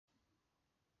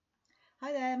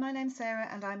Hi there, my name's Sarah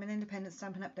and I'm an independent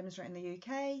Stampin' Up demonstrator in the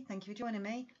UK. Thank you for joining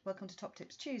me. Welcome to Top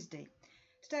Tips Tuesday.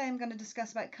 Today I'm going to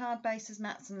discuss about card bases,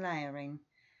 mats and layering.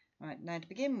 Right, now to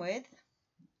begin with,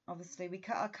 obviously we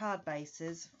cut our card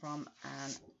bases from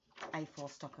an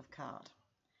A4 stock of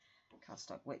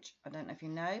cardstock, which I don't know if you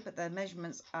know, but the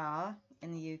measurements are,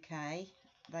 in the UK,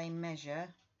 they measure,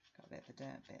 got a bit of a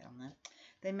dirt bit on there,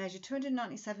 they measure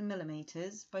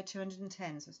 297mm by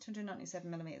 210, so it's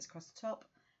 297mm across the top,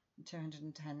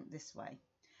 210 this way.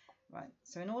 Right,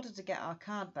 so in order to get our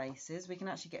card bases, we can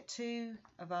actually get two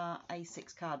of our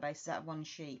A6 card bases out of one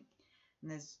sheet. And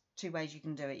there's two ways you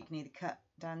can do it. You can either cut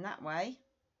down that way,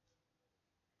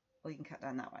 or you can cut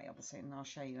down that way, obviously, and I'll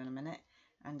show you in a minute.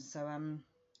 And so,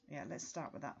 yeah, let's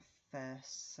start with that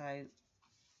first. So,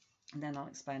 and then I'll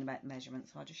explain about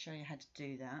measurements. So I'll just show you how to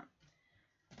do that.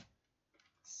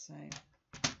 So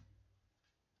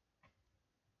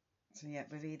yeah,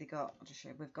 we've either got, I'll just show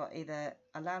you, we've got either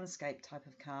a landscape type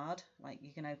of card, like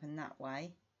you can open that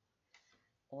way,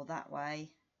 or that way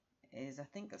is, I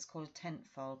think that's called a tent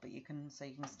fold, but you can, so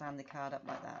you can stand the card up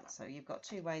like that. So you've got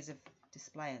two ways of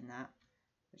displaying that,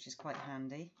 which is quite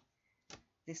handy.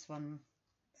 This one,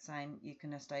 same, you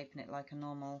can just open it like a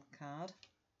normal card,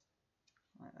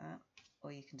 like that,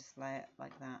 or you can display it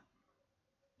like that,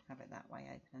 have it that way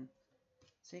open.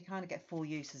 So you kind of get full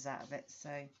uses out of it,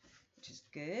 so which is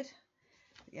good.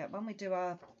 But yeah, when we do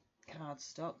our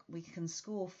cardstock, we can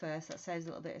score first. That saves a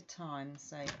little bit of time.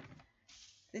 So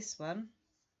this one,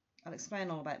 I'll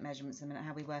explain all about measurements in a minute,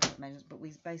 how we work out measurements, but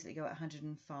we basically go at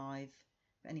 105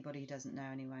 for anybody who doesn't know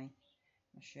anyway.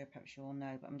 I'm sure perhaps you all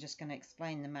know, but I'm just going to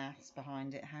explain the maths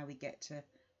behind it, how we get to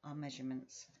our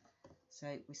measurements.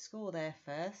 So we score there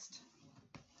first,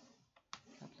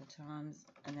 a couple of times,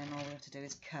 and then all we have to do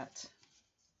is cut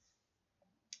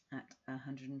at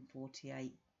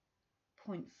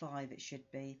 148.5 it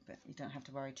should be, but you don't have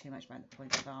to worry too much about the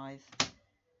 0.5.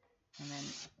 And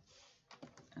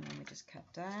then we just cut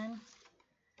down.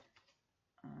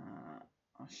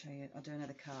 I'll show you, I'll do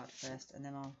another card first and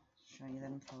then I'll show you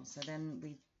them folds. So then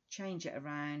we change it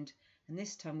around, and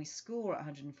this time we score at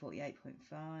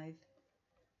 148.5.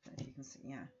 If you can see,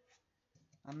 yeah,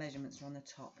 our measurements are on the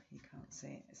top, you can't see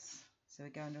it. So we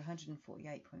go under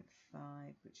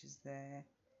 148.5, which is there.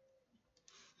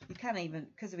 You can even,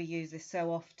 because we use this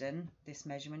so often, this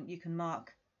measurement, you can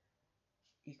mark,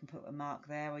 you can put a mark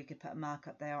there, or you could put a mark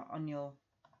up there on your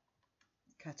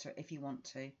cutter if you want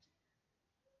to.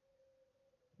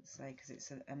 So, because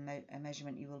it's a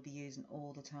measurement you will be using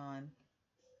all the time.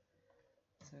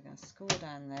 So we're going to score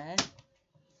down there.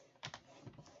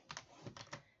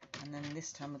 And then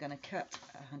this time we're going to cut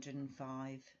at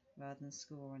 105 rather than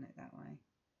scoring it that way.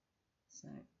 So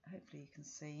hopefully you can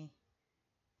see,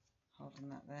 holding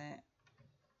that there.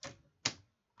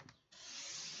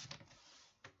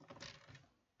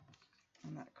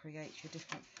 And that creates your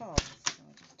different folds. So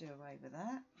I'll just do away with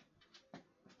that. I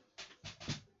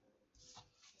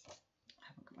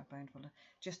haven't got my bone folder.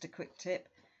 Just a quick tip,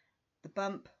 the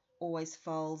bump always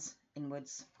folds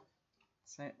inwards.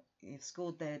 So you've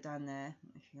scored there, down there,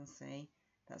 if you can see,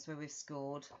 that's where we've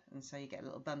scored, and so you get a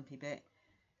little bumpy bit.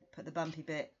 Put the bumpy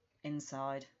bit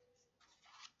inside.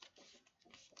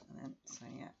 And then, so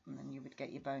yeah, and then you would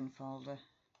get your bone folder.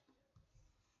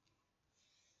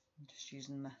 I'm just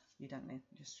using the, you don't need,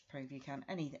 just prove you can.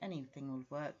 Anything will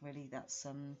work really. That's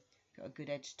got a good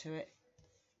edge to it.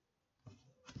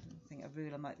 I think a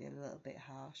ruler might be a little bit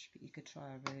harsh, but you could try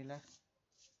a ruler.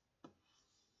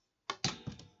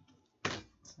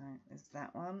 So there's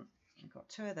that one. We've got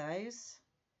two of those.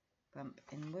 Bump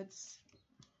inwards.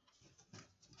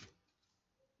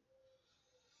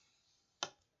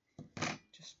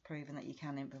 Just proving that you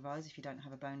can improvise if you don't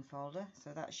have a bone folder.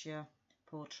 So that's your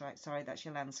portrait, sorry, that's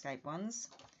your landscape ones.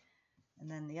 And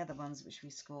then the other ones which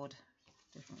we scored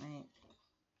differently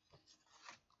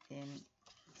in.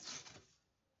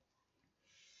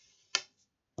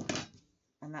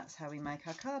 And that's how we make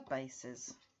our card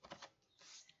bases.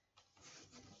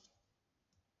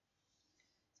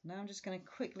 So now I'm just going to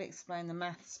quickly explain the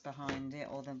maths behind it,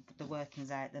 or the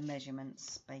workings out, the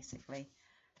measurements basically.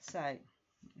 So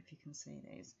if you can see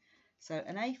these. So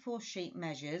an A4 sheet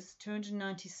measures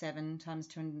 297 times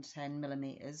 210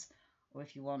 millimeters, or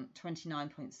if you want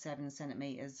 29.7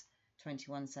 centimeters,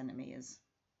 21 centimeters,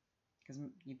 because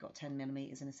you've got 10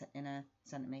 millimeters in a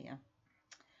centimeter.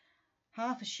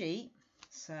 Half a sheet,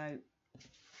 so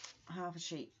half a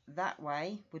sheet that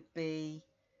way would be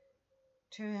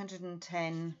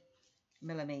 210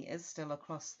 millimeters still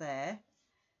across there,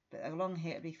 but along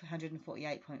here it would be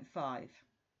 148.5.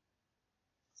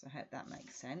 So I hope that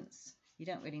makes sense. You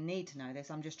don't really need to know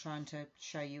this. I'm just trying to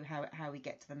show you how we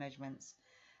get to the measurements.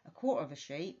 1/4 of a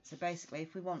sheet. So basically,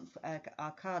 if we want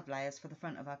our card layers for the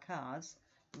front of our cards,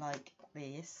 like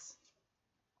this,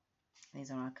 these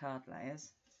are our card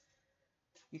layers.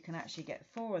 You can actually get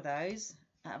 4 of those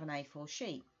out of an A4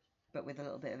 sheet, but with a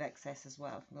little bit of excess as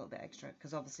well, a little bit extra,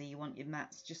 because obviously you want your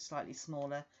mats just slightly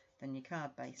smaller than your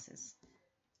card bases.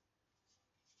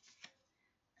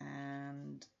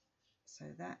 And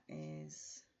so that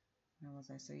is, where was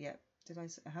I? So yeah, did I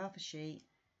say 1/2 a sheet,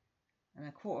 and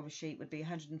 1/4 of a sheet would be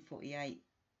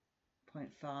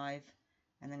 148.5,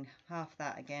 and then half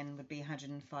that again would be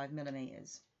 105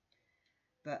 millimeters.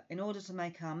 But in order to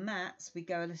make our mats, we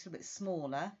go a little bit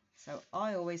smaller. So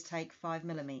I always take 5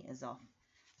 millimeters off.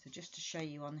 So just to show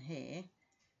you on here,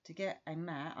 to get a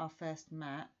mat, our first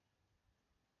mat,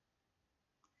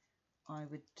 I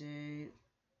would do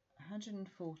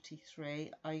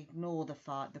 143. I ignore the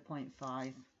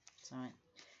 0.5. Sorry,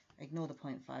 ignore the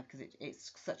 0.5 because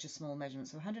it's such a small measurement.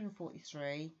 So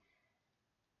 143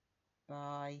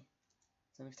 by,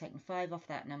 so we've taken 5 off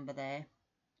that number there,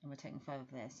 and we're taking 5 off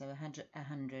there, so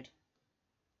 100.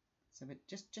 So we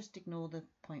just ignore the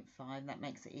 0.5, that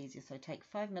makes it easier. So take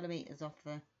 5 millimeters off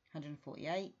the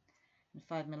 148 and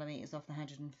 5 millimeters off the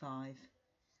 105.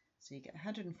 So you get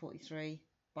 143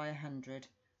 by 100,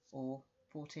 or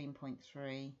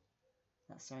 14.3.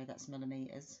 That's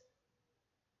millimeters.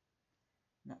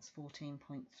 That's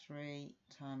 14.3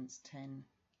 times 10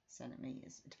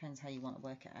 centimeters. It depends how you want to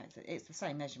work it out. It's the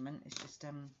same measurement. It's just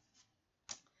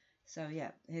So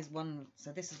yeah, here's one.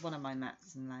 So this is one of my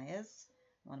mats and layers.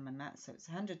 One of my mats. So it's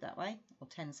 100 that way, or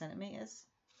 10 centimeters,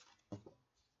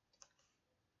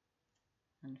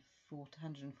 and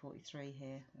 143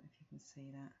 here. I don't know if you can see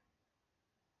that.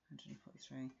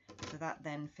 143. So that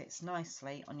then fits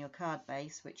nicely on your card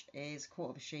base, which is 1/4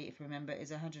 of a sheet. If you remember,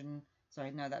 is 100. Sorry,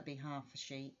 no, that'd be 1/2 a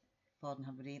sheet. Pardon,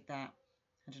 everybody. That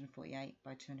 148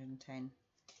 by 210.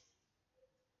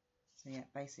 So yeah,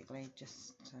 basically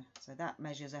just so that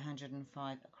measures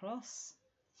 105 across.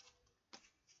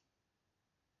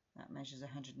 That measures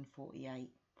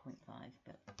 148.5,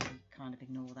 but we kind of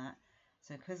ignore that.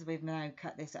 So because we've now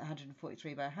cut this at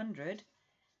 143 by 100,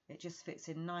 it just fits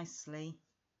in nicely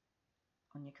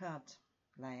on your card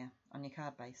layer, on your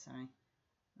card base, sorry.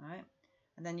 All right,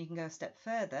 and then you can go a step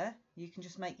further. You can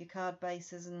just make your card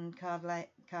bases and card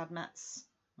mats,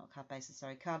 not card bases,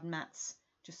 sorry, card mats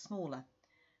just smaller.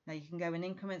 Now you can go in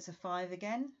increments of 5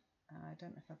 again. I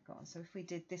don't know if I've got one. So if we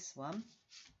did this one,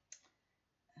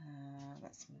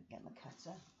 let's get my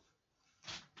cutter.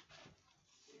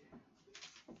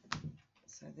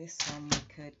 So this one we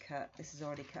could cut, this is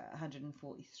already cut at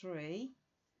 143.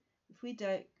 If we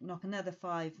don't knock another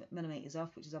 5 millimeters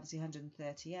off, which is obviously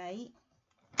 138,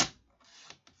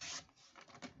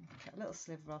 cut a little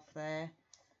sliver off there,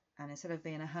 and instead of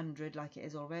being 100 like it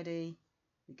is already,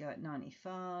 we go at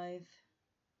 95.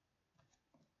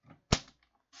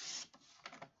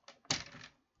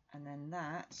 And then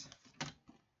that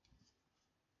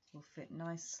will fit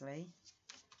nicely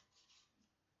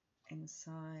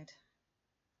inside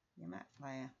your mat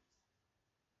layer,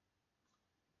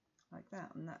 like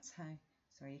that. And that's how,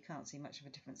 sorry, you can't see much of a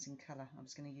difference in colour. I'm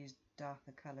just going to use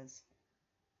darker colours,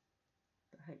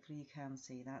 but hopefully you can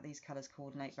see that. These colours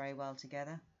coordinate very well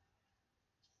together.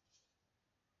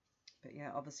 But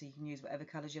yeah, obviously you can use whatever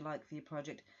colours you like for your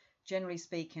project. Generally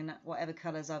speaking, whatever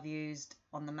colours I've used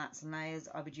on the mats and layers,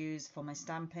 I would use for my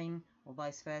stamping, or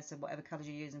vice versa. Whatever colours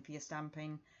you're using for your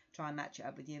stamping, try and match it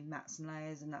up with your mats and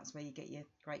layers, and that's where you get your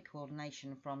great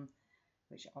coordination from,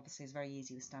 which obviously is very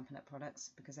easy with Stampin' Up products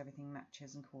because everything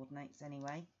matches and coordinates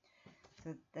anyway.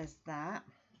 So there's that.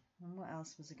 And what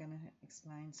else was I going to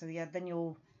explain? So yeah, then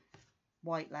your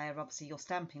white layer, obviously your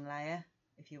stamping layer,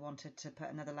 if you wanted to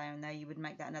put another layer in there, you would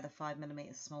make that another 5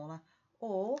 millimeters smaller,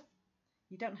 or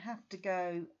you don't have to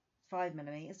go 5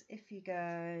 millimeters. If you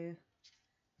go,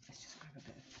 let's just grab a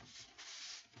bit of,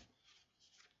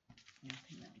 yeah, I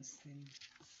think that was thin.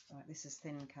 Right, this is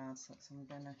thin card, so I'm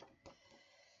gonna,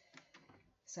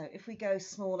 so if we go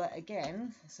smaller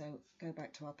again, so go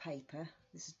back to our paper,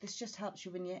 this just helps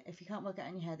you when you, if you can't work out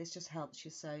in your head, this just helps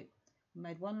you. So we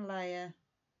made one layer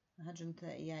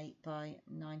 138 by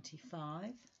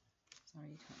 95, sorry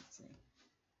you can't see,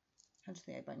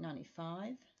 138 by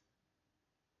 95.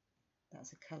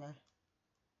 That's a colour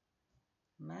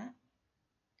mat.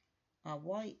 Our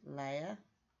white layer,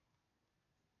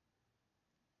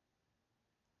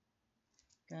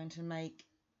 going to make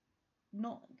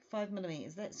not 5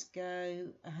 millimeters, let's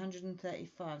go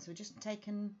 135. So we're just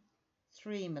taking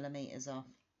 3 millimeters off.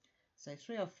 So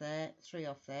 3 off there, 3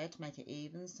 off there to make it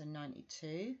even, so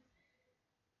 92.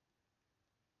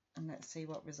 and let's see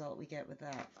what result we get with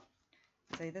that.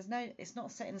 So there's no, it's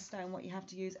not set in stone what you have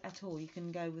to use at all. You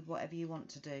can go with whatever you want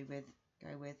to do with,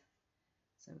 go with.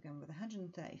 So we're going with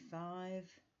 135.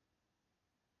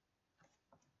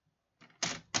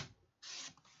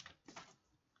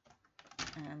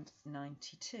 And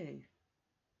 92.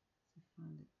 So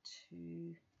find the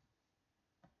 2.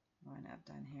 Line up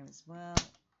down here as well.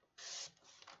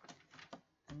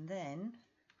 And then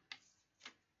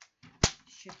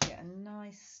you should get a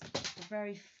nice,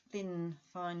 very thin,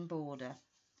 fine border.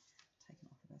 Taken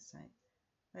off of this side.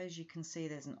 Those you can see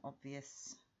there's an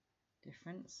obvious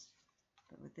difference,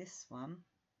 but with this one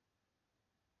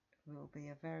it will be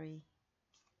a very,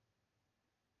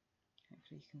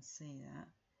 hopefully you can see that,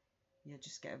 you'll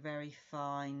just get a very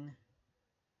fine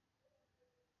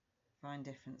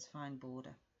difference, fine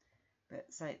border. But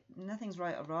so nothing's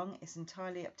right or wrong, it's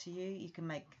entirely up to you. You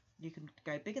can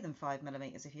go bigger than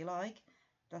 5mm if you like.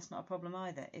 That's not a problem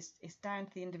either. It's down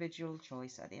to the individual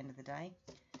choice at the end of the day.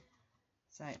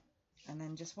 So, and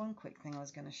then just one quick thing I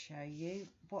was going to show you.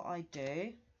 What I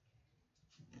do,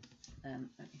 let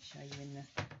me show you in the,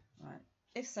 right.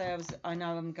 If so, I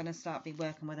know I'm going to start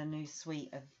working with a new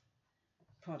suite of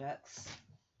products.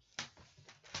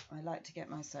 I like to get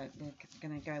myself, we're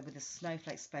going to go with the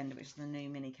Snowflake Splendor, which is the new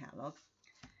mini catalogue.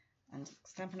 And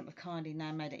Stampin' Up have kindly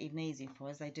now made it even easier for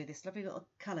us. They do this lovely little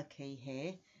colour key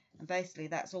here. And basically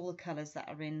that's all the colours that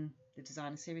are in the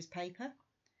designer series paper.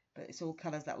 But it's all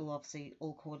colours that will obviously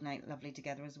all coordinate lovely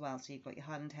together as well. So you've got your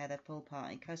Highland Heather, Pool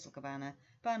Party, Coastal Cabana,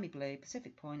 Balmy Blue,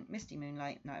 Pacific Point, Misty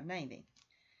Moonlight, Night of Navy.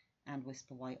 And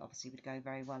Whisper White obviously would go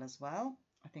very well as well.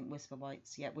 I think Whisper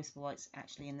White's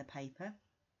actually in the paper.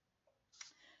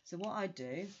 So what I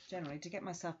do, generally, to get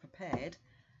myself prepared,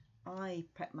 I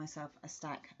prep myself a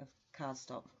stack of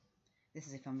cardstock. This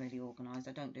is if I'm really organised.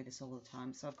 I don't do this all the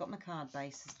time. So I've got my card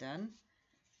bases done,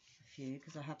 a few,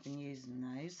 because I have been using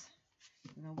those.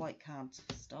 And a white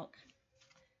cardstock,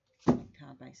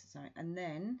 card bases, sorry. And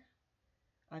then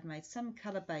I've made some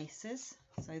colour bases.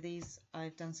 So these,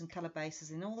 I've done some colour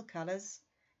bases in all the colours.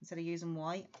 Instead of using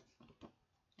white,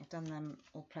 I've done them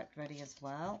all prepped ready as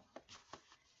well,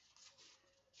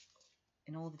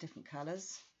 in all the different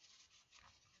colours.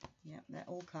 Yep, they're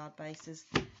all card bases.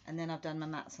 And then I've done my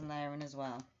mats and layering as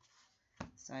well.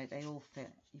 So they all fit.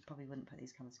 You probably wouldn't put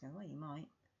these colours together. Well, you might.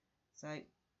 So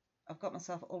I've got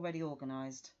myself already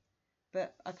organised.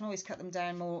 But I can always cut them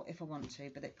down more if I want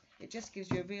to. But it just gives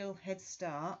you a real head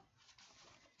start.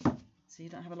 So you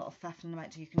don't have a lot of faffing about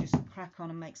it. You can just crack on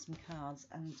and make some cards.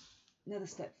 And another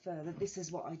step further, this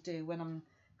is what I do when I'm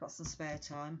got some spare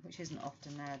time, which isn't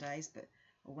often nowadays, but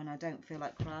or when I don't feel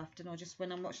like crafting, or just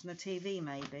when I'm watching the TV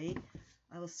maybe,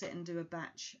 I will sit and do a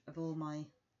batch of all my,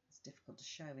 it's difficult to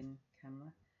show in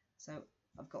camera, so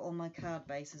I've got all my card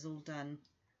bases all done.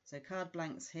 So card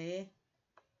blanks here,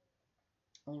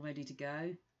 all ready to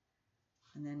go,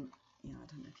 and then, yeah, I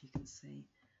don't know if you can see,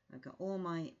 I've got all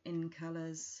my in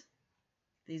colours.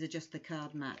 These are just the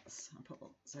card mats.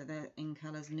 So they're in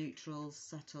colours, neutrals,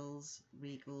 subtles,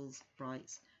 regals,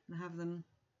 brights, and I have them.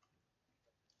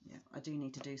 Yeah, I do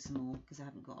need to do some more because I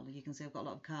haven't got, you can see I've got a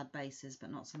lot of card bases but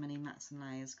not so many mats and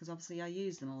layers because obviously I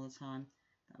use them all the time.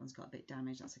 That one's got a bit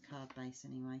damaged, that's a card base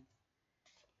anyway.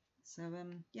 So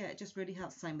yeah, it just really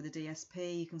helps. Same with the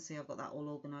DSP, you can see I've got that all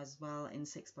organised as well in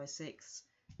 6x6.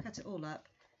 Cut it all up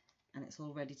and it's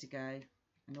all ready to go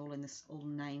and all in this, all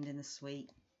named in the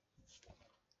suite.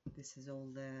 This is all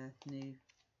the new,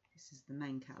 this is the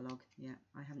main catalogue. Yeah,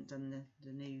 I haven't done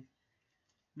the new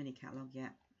mini catalogue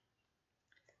yet.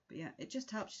 But yeah, it just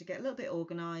helps you to get a little bit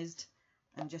organised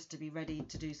and just to be ready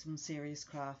to do some serious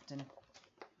crafting.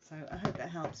 So I hope that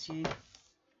helps you.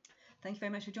 Thank you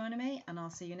very much for joining me, and I'll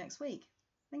see you next week.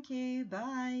 Thank you.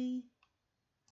 Bye.